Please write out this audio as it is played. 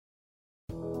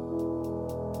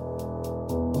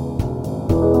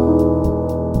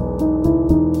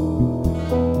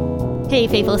Hey,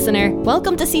 faithful listener.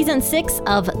 Welcome to Season 6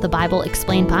 of the Bible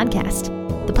Explained podcast,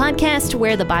 the podcast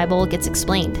where the Bible gets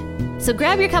explained. So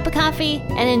grab your cup of coffee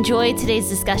and enjoy today's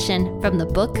discussion from the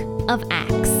book of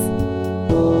Acts.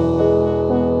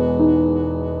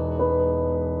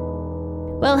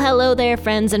 Well, hello there,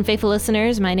 friends and faithful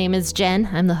listeners. My name is Jen.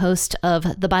 I'm the host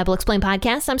of the Bible Explained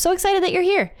podcast. I'm so excited that you're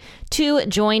here to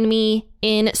join me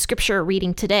in scripture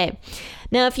reading today.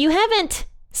 Now, if you haven't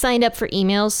signed up for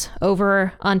emails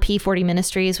over on P40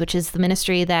 Ministries, which is the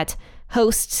ministry that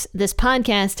hosts this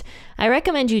podcast, I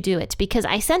recommend you do it because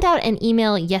I sent out an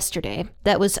email yesterday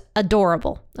that was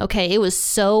adorable. Okay, it was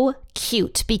so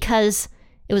cute because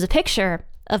it was a picture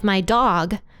of my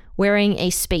dog wearing a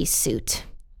spacesuit.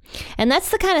 And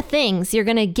that's the kind of things you're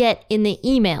going to get in the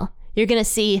email. You're going to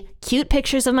see cute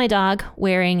pictures of my dog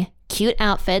wearing cute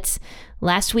outfits.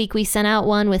 Last week we sent out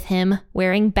one with him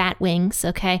wearing bat wings,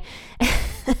 okay?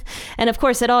 And of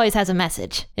course, it always has a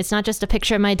message. It's not just a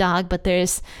picture of my dog, but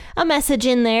there's a message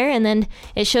in there, and then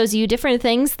it shows you different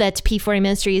things that P40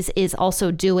 Ministries is also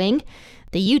doing,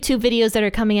 the YouTube videos that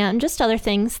are coming out, and just other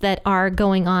things that are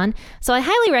going on. So I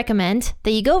highly recommend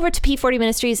that you go over to P40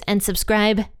 Ministries and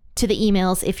subscribe to the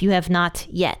emails if you have not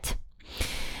yet.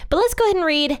 But let's go ahead and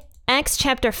read Acts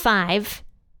chapter 5,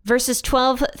 verses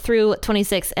 12 through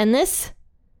 26. And this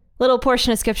little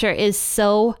portion of scripture is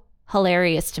so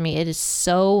hilarious to me. It is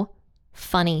so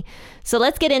funny. So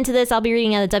let's get into this. I'll be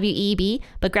reading out of WEB,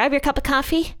 but grab your cup of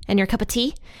coffee and your cup of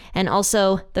tea, and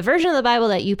also the version of the Bible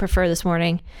that you prefer this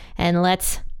morning, and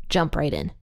let's jump right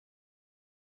in.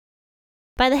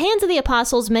 By the hands of the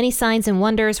apostles, many signs and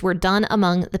wonders were done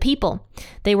among the people.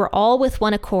 They were all with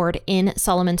one accord in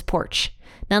Solomon's porch.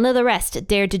 None of the rest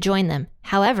dared to join them.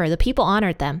 However, the people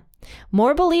honored them.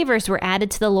 More believers were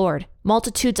added to the Lord,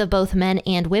 multitudes of both men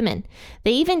and women.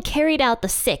 They even carried out the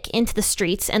sick into the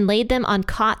streets and laid them on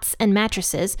cots and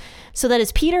mattresses, so that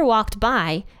as Peter walked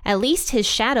by, at least his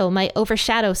shadow might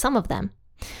overshadow some of them.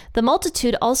 The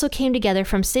multitude also came together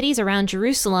from cities around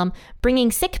Jerusalem,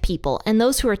 bringing sick people and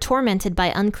those who were tormented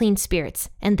by unclean spirits,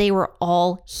 and they were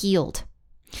all healed.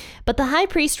 But the high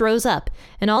priest rose up,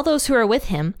 and all those who were with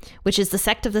him, which is the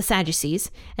sect of the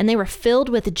Sadducees, and they were filled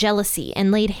with jealousy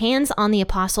and laid hands on the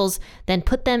apostles, then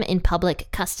put them in public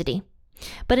custody.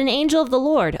 But an angel of the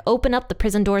Lord opened up the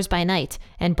prison doors by night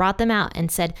and brought them out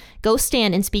and said, "Go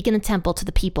stand and speak in the temple to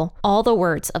the people all the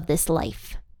words of this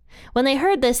life." When they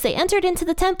heard this, they entered into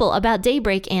the temple about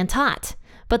daybreak and taught.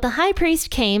 But the high priest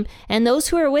came, and those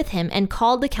who were with him, and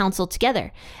called the council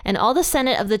together, and all the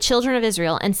senate of the children of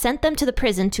Israel, and sent them to the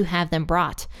prison to have them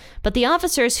brought. But the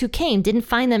officers who came didn't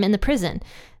find them in the prison.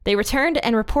 They returned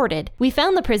and reported, "We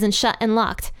found the prison shut and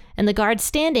locked, and the guards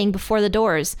standing before the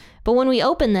doors. But when we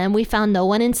opened them, we found no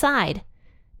one inside."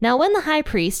 Now when the high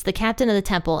priest, the captain of the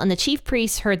temple, and the chief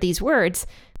priests heard these words,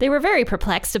 they were very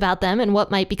perplexed about them and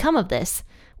what might become of this.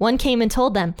 One came and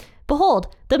told them,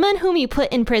 "Behold, the men whom you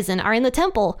put in prison are in the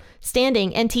temple,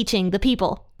 standing and teaching the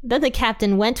people." Then the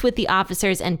captain went with the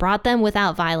officers and brought them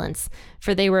without violence,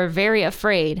 for they were very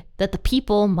afraid that the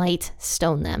people might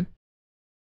stone them.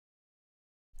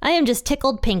 I am just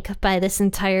tickled pink by this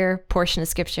entire portion of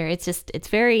scripture. It's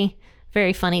very,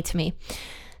 very funny to me.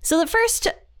 So the first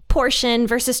portion,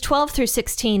 verses 12 through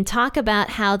 16, talk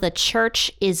about how the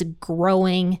church is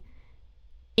growing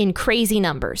in crazy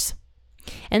numbers.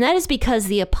 And that is because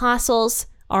the apostles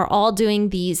are all doing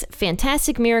these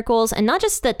fantastic miracles, and not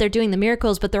just that they're doing the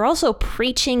miracles, but they're also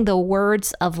preaching the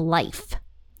words of life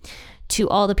to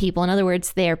all the people. In other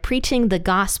words, they are preaching the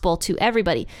gospel to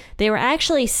everybody. They were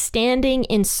actually standing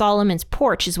in Solomon's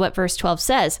porch, is what verse 12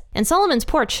 says. And Solomon's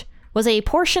porch was a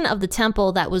portion of the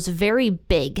temple that was very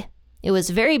big. It was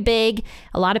very big.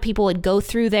 A lot of people would go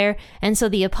through there. And so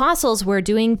the apostles were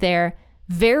doing their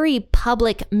very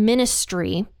public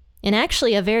ministry in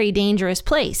actually a very dangerous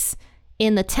place,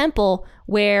 in the temple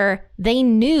where they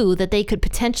knew that they could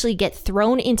potentially get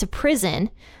thrown into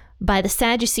prison by the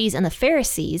Sadducees and the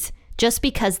Pharisees just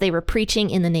because they were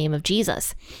preaching in the name of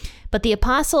Jesus. But the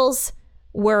apostles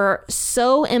were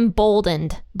so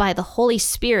emboldened by the Holy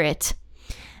Spirit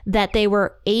that they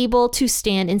were able to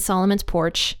stand in Solomon's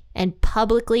porch and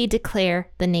publicly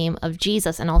declare the name of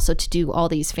Jesus, and also to do all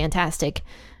these fantastic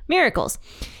miracles.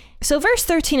 So verse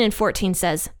 13 and 14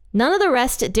 says, "None of the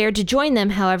rest dared to join them,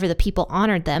 however, the people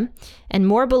honored them, and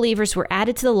more believers were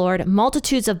added to the Lord,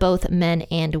 multitudes of both men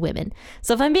and women."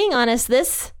 So if I'm being honest,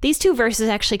 these two verses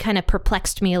actually kind of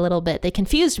perplexed me a little bit. They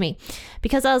confused me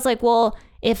because I was like, well,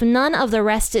 if none of the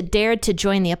rest dared to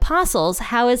join the apostles,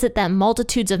 how is it that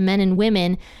multitudes of men and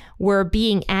women were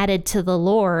being added to the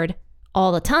Lord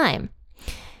all the time?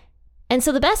 And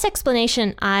so the best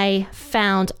explanation I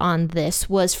found on this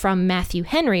was from Matthew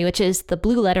Henry, which is the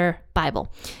Blue Letter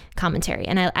Bible commentary.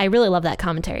 And I really love that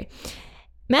commentary.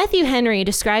 Matthew Henry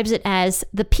describes it as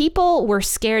the people were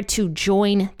scared to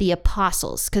join the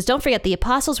apostles. Because don't forget, the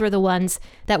apostles were the ones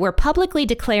that were publicly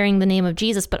declaring the name of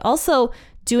Jesus, but also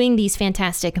doing these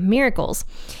fantastic miracles.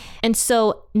 And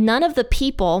so none of the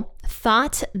people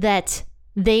thought that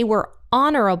they were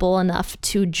honorable enough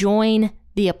to join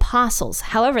the apostles.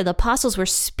 However, the apostles were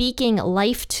speaking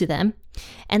life to them,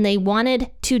 and they wanted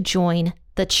to join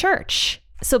the church.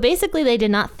 So basically, they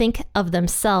did not think of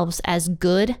themselves as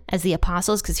good as the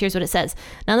apostles, because here's what it says.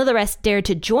 None of the rest dared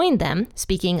to join them,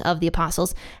 speaking of the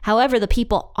apostles. However, the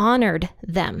people honored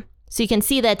them. So you can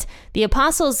see that the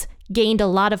apostles gained a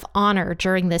lot of honor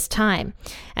during this time,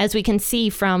 as we can see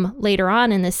from later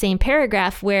on in the same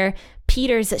paragraph where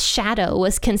Peter's shadow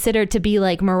was considered to be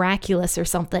like miraculous or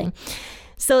something.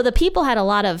 So the people had a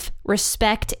lot of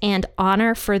respect and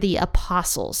honor for the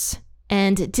apostles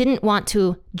and didn't want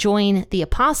to join the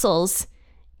apostles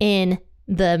in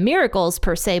the miracles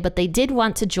per se, but they did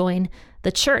want to join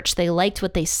the church. They liked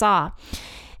what they saw.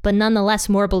 But nonetheless,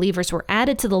 more believers were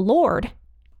added to the Lord,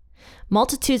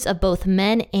 multitudes of both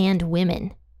men and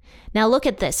women. Now look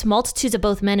at this, multitudes of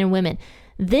both men and women.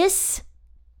 This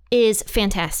is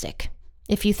fantastic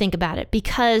if you think about it,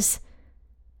 because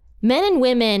men and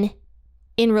women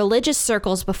in religious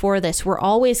circles before this were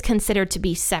always considered to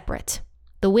be separate.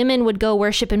 The women would go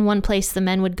worship in one place, the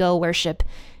men would go worship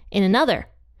in another.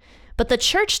 But the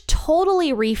church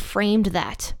totally reframed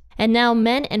that, and now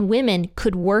men and women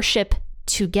could worship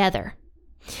together.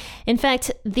 In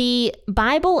fact, the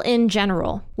Bible in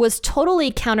general was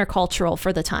totally countercultural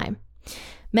for the time.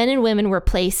 Men and women were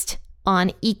placed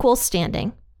on equal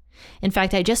standing. In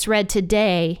fact, I just read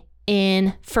today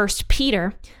in 1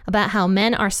 Peter about how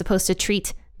men are supposed to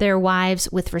treat their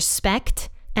wives with respect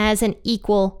as an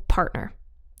equal partner.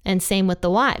 And same with the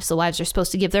wives. The wives are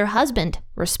supposed to give their husband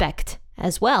respect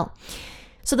as well.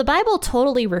 So the Bible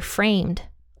totally reframed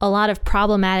a lot of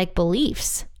problematic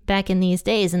beliefs back in these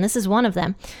days, and this is one of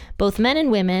them. Both men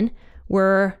and women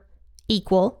were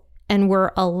equal and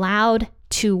were allowed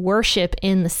to worship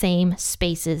in the same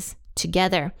spaces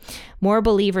together. More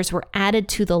believers were added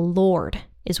to the Lord,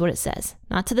 is what it says.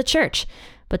 Not to the church,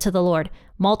 but to the Lord.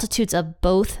 Multitudes of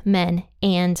both men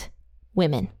and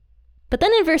women. But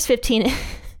then in verse 15,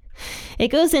 it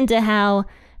goes into how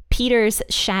Peter's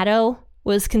shadow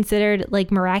was considered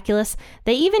like miraculous.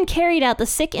 They even carried out the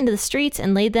sick into the streets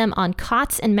and laid them on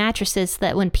cots and mattresses so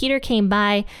that when Peter came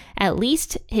by, at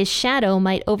least his shadow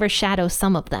might overshadow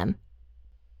some of them.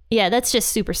 Yeah, that's just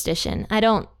superstition. I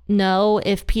don't know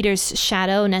if Peter's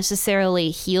shadow necessarily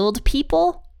healed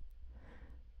people.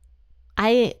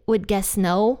 I would guess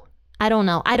no. I don't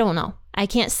know. I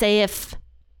can't say if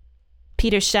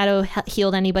Peter's shadow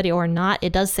healed anybody or not.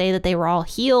 It does say that they were all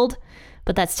healed,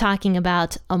 but that's talking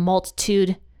about a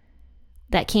multitude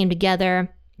that came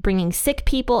together, bringing sick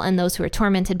people and those who were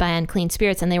tormented by unclean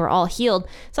spirits, and they were all healed.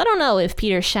 So I don't know if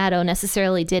Peter's shadow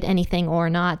necessarily did anything or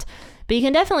not, but you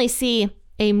can definitely see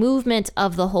a movement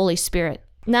of the Holy Spirit.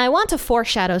 Now, I want to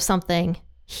foreshadow something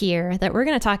here that we're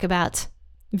going to talk about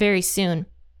very soon.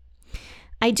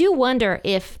 I do wonder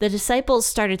if the disciples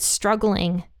started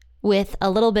struggling with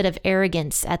a little bit of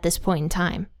arrogance at this point in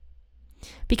time.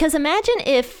 Because imagine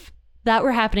if that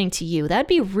were happening to you. That'd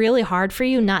be really hard for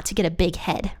you not to get a big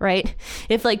head, right?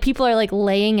 If like people are like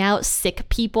laying out sick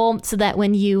people so that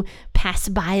when you pass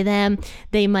by them,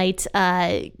 they might,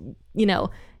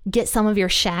 get some of your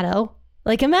shadow.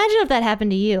 Like imagine if that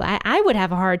happened to you. I would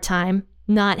have a hard time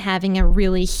not having a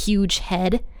really huge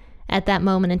head at that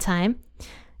moment in time.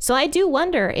 So I do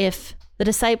wonder if the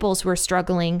disciples were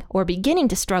struggling or beginning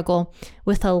to struggle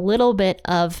with a little bit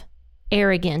of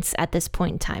arrogance at this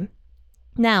point in time.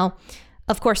 Now,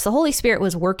 of course, the Holy Spirit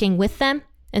was working with them,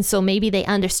 and so maybe they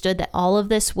understood that all of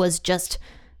this was just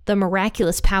the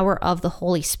miraculous power of the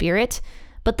Holy Spirit,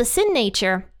 but the sin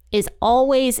nature is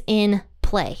always in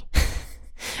play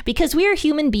because we are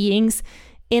human beings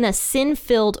in a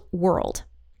sin-filled world.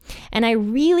 And I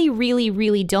really, really,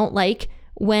 really don't like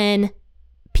when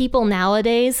people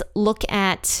nowadays look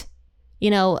at,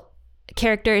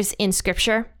 characters in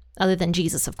scripture, other than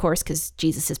Jesus, of course, because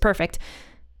Jesus is perfect.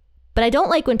 But I don't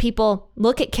like when people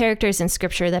look at characters in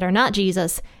scripture that are not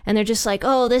Jesus and they're just like,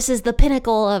 oh, this is the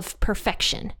pinnacle of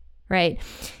perfection, right?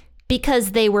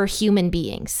 Because they were human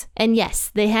beings. And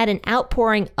yes, they had an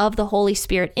outpouring of the Holy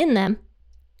Spirit in them,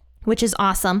 which is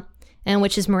awesome and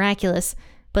which is miraculous.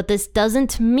 But this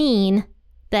doesn't mean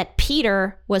that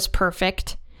Peter was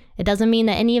perfect. It doesn't mean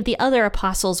that any of the other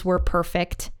apostles were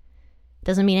perfect. It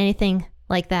doesn't mean anything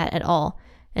like that at all.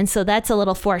 And so that's a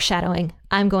little foreshadowing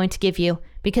I'm going to give you,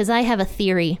 because I have a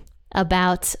theory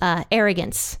about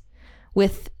arrogance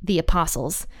with the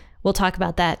apostles. We'll talk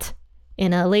about that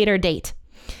in a later date.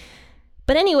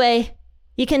 But anyway,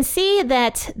 you can see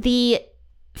that the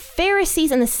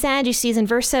Pharisees and the Sadducees in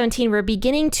verse 17 were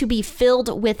beginning to be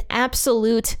filled with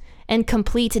absolute and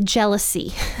complete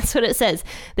jealousy. That's what it says.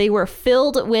 They were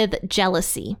filled with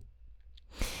jealousy.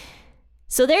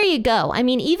 So there you go. I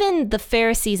mean, even the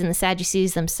Pharisees and the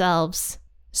Sadducees themselves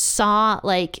saw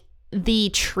like the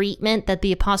treatment that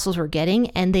the apostles were getting,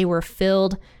 and they were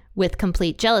filled with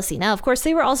complete jealousy. Now, of course,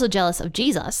 they were also jealous of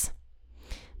Jesus,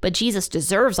 but Jesus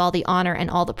deserves all the honor and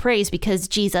all the praise because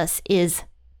Jesus is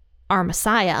our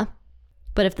Messiah.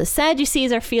 But if the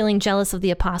Sadducees are feeling jealous of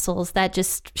the apostles, that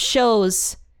just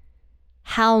shows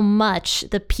how much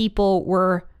the people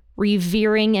were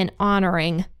revering and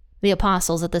honoring the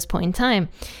apostles at this point in time.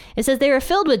 It says they were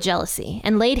filled with jealousy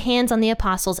and laid hands on the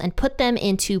apostles and put them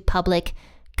into public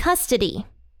custody.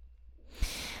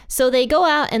 So they go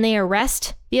out and they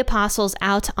arrest the apostles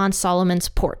out on Solomon's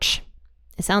porch.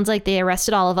 It sounds like they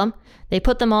arrested all of them. They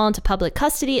put them all into public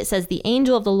custody. It says the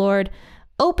angel of the Lord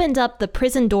opened up the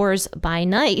prison doors by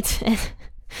night and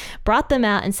brought them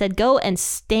out and said, go and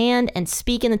stand and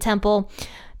speak in the temple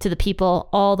to the people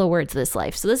all the words of this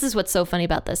life. So this is what's so funny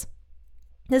about this.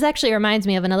 This actually reminds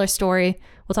me of another story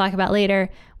we'll talk about later,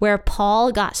 where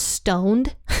Paul got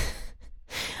stoned,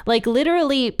 like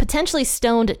literally potentially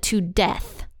stoned to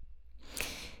death.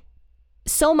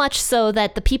 So much so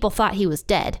that the people thought he was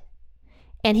dead.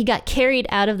 And he got carried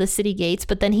out of the city gates,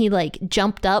 but then he like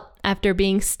jumped up after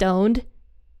being stoned.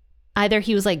 Either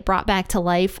he was like brought back to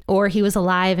life or he was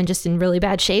alive and just in really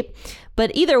bad shape.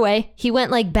 But either way, he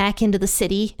went like back into the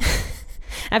city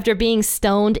after being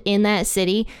stoned in that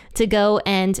city to go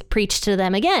and preach to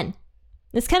them again.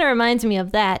 This kind of reminds me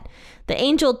of that. The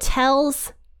angel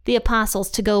tells the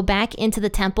apostles to go back into the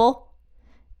temple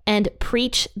and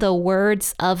preach the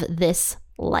words of this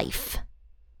life.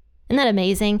 Isn't that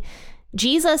amazing?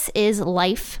 Jesus is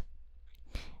life.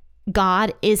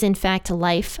 God is in fact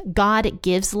life. God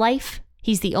gives life.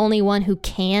 He's the only one who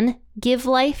can give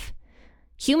life.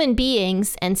 Human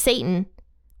beings and Satan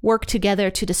work together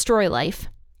to destroy life.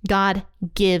 God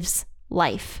gives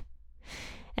life.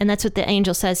 And that's what the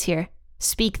angel says here.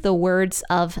 Speak the words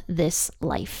of this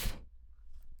life.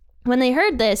 When they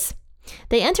heard this,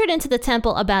 they entered into the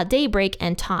temple about daybreak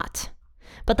and taught.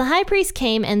 But the high priest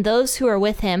came and those who were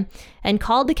with him and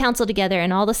called the council together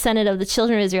and all the senate of the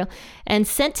children of Israel and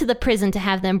sent to the prison to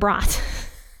have them brought.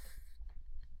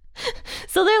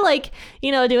 So they're like,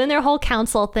 doing their whole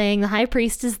council thing. The high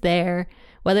priest is there,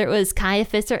 whether it was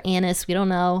Caiaphas or Annas, we don't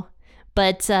know.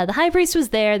 But the high priest was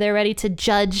there. They're ready to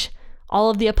judge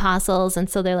all of the apostles. And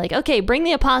so they're like, okay, bring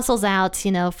the apostles out,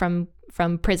 from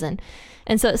prison.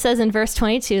 And so it says in verse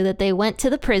 22 that they went to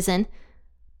the prison,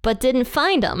 but didn't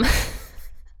find them.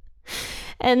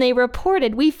 And they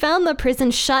reported, we found the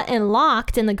prison shut and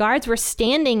locked and the guards were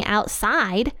standing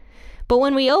outside. But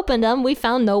when we opened them, we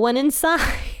found no one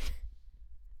inside.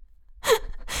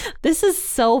 This is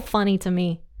so funny to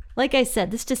me. Like I said,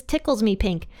 this just tickles me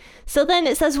pink. So then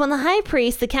it says, when the high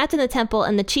priest, the captain of the temple,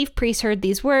 and the chief priests heard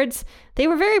these words, they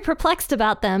were very perplexed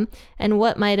about them and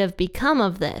what might have become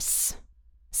of this.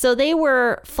 So they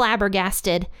were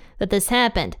flabbergasted that this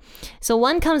happened. So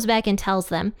one comes back and tells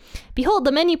them, behold,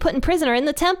 the men you put in prison are in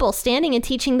the temple, standing and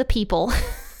teaching the people.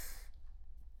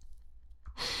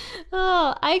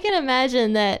 Oh, I can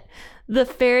imagine that the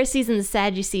Pharisees and the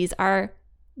Sadducees are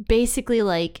basically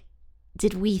like,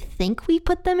 did we think we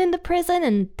put them into prison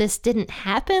and this didn't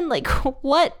happen? Like,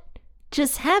 what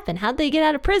just happened? How'd they get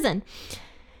out of prison?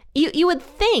 You would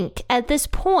think at this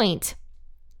point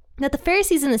that the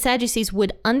Pharisees and the Sadducees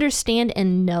would understand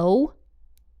and know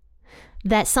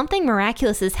that something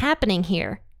miraculous is happening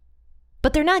here.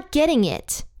 But they're not getting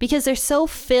it because they're so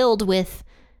filled with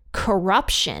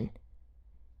corruption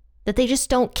that they just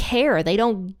don't care. They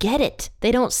don't get it.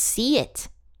 They don't see it.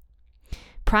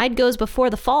 Pride goes before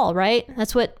the fall, right?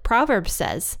 That's what Proverbs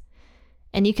says.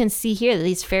 And you can see here that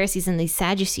these Pharisees and these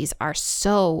Sadducees are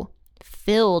so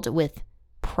filled with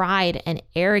pride and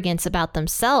arrogance about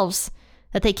themselves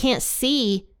that they can't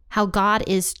see how God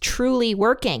is truly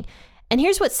working. And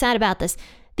here's what's sad about this.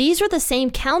 These were the same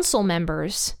council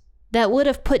members that would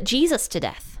have put Jesus to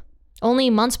death only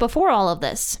months before all of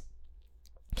this.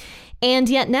 And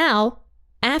yet now,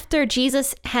 after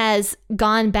Jesus has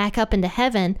gone back up into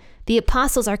heaven, the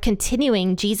apostles are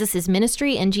continuing Jesus's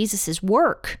ministry and Jesus's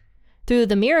work through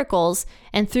the miracles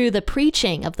and through the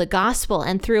preaching of the gospel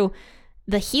and through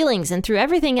the healings and through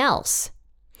everything else.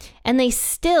 And they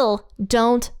still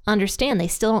don't understand. They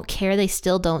still don't care. They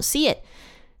still don't see it.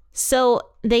 So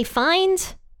they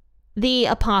find the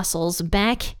apostles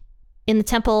back in the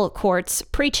temple courts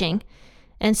preaching.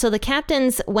 And so the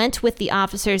captains went with the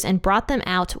officers and brought them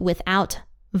out without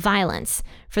violence,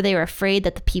 for they were afraid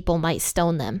that the people might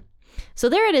stone them. So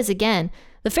there it is again.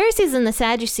 The Pharisees and the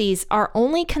Sadducees are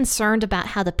only concerned about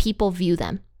how the people view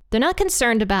them. They're not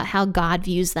concerned about how God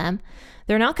views them.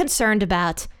 They're not concerned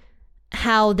about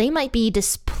how they might be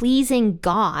displeasing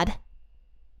God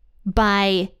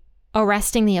by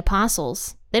arresting the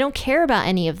apostles. They don't care about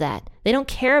any of that. They don't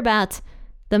care about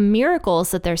the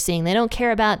miracles that they're seeing. They don't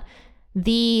care about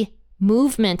the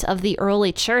movement of the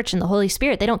early church and the Holy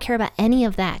Spirit. They don't care about any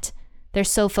of that. They're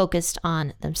so focused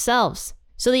on themselves.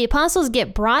 So the apostles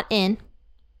get brought in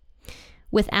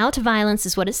without violence,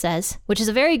 is what it says, which is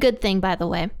a very good thing, by the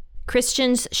way.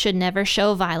 Christians should never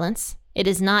show violence. It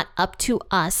is not up to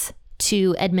us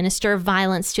to administer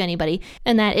violence to anybody.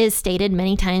 And that is stated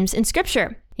many times in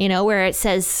Scripture, where it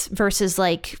says verses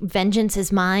like, vengeance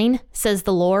is mine, says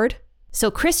the Lord.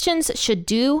 So Christians should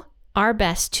do our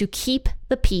best to keep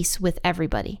the peace with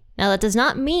everybody. Now, that does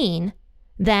not mean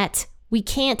that we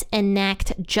can't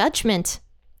enact judgment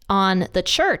on the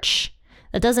church.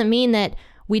 That doesn't mean that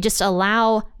we just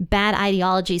allow bad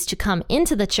ideologies to come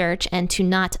into the church and to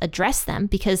not address them,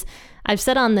 because I've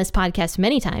said on this podcast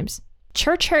many times,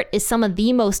 church hurt is some of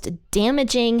the most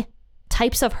damaging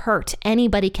types of hurt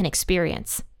anybody can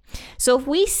experience. So if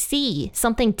we see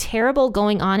something terrible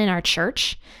going on in our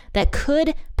church that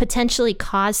could potentially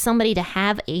cause somebody to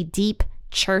have a deep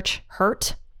church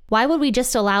hurt, why would we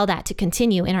just allow that to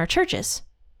continue in our churches?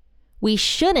 We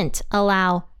shouldn't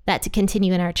allow that to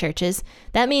continue in our churches.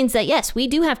 That means that, yes, we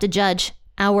do have to judge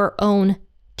our own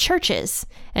churches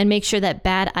and make sure that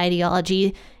bad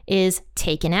ideology is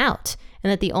taken out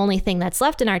and that the only thing that's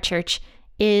left in our church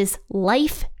is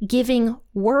life-giving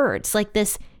words like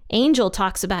this angel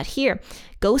talks about here.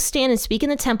 Go stand and speak in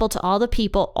the temple to all the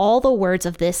people, all the words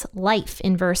of this life,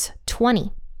 in verse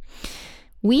 20.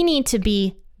 We need to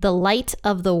be the light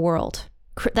of the world.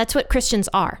 That's what Christians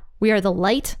are. We are the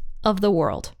light of the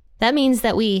world. That means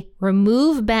that we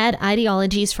remove bad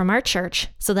ideologies from our church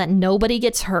so that nobody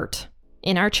gets hurt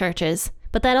in our churches.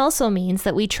 But that also means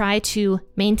that we try to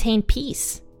maintain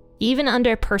peace, even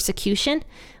under persecution,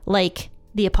 like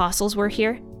the apostles were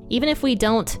here. Even if we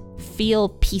don't feel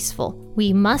peaceful,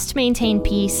 we must maintain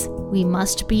peace. We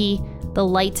must be the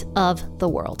light of the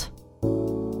world.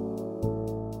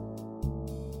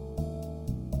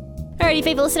 Alrighty,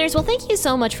 faithful listeners. Well, thank you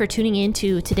so much for tuning in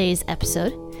to today's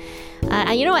episode.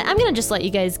 You know what? I'm going to just let you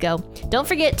guys go. Don't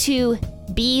forget to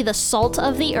be the salt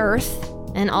of the earth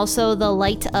and also the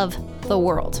light of the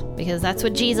world, because that's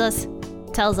what Jesus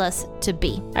tells us to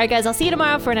be. All right, guys, I'll see you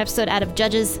tomorrow for an episode out of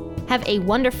Judges. Have a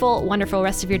wonderful, wonderful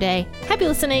rest of your day. Happy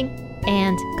listening,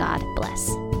 and God bless.